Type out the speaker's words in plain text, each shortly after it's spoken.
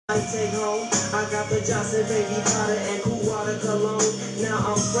I take home, I got the Johnson baby powder and cool water cologne. Now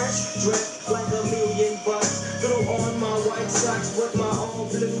I'm fresh, dressed like a million bucks. Throw on my white socks with my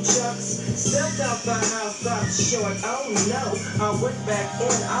all blue chucks. Stepped out the house, stopped short, oh no. I went back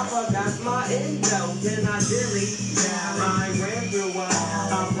in, I forgot my endo. Then I dilly down, I ran through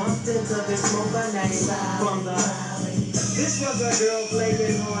I bumped into this smoker named from the This was a girl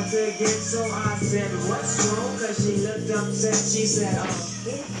playing hard to get, so I said, what's wrong? Cause she looked upset, she said,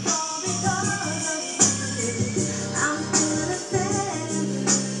 it's all because of you. I'm gonna stand.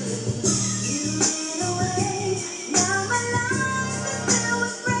 You went away, now my life is filled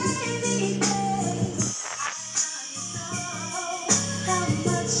with rainy days. How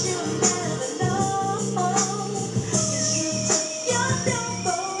much you never know, 'cause you took your love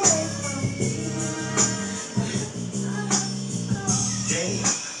away from me.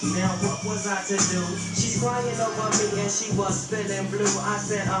 Now what was I to do? She's crying over me and she was spilling blue. I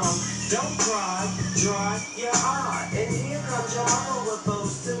said, don't cry, dry your eye. And here comes your mama with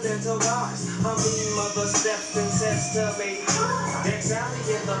those two little guys. Her mean mother steps and says to me, then Sally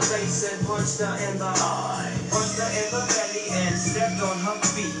in the face and punched her in the eye. Punched her in the belly and stepped on her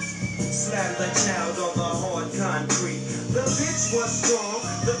feet. Slammed the child on the hard concrete. The bitch was strong,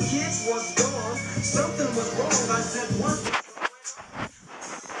 the kids was gone. Something was wrong, I said, what?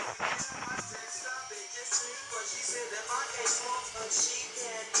 She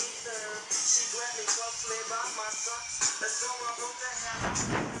can't either. She grabbed me closely by my socks. So I broke the hat.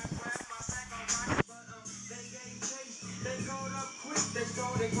 I grabbed my sack on rocks, but they gave chase. They caught up quick. They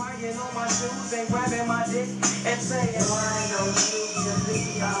started crying on my shoes and grabbing my dick and saying, why don't you give me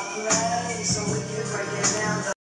a play so we can break it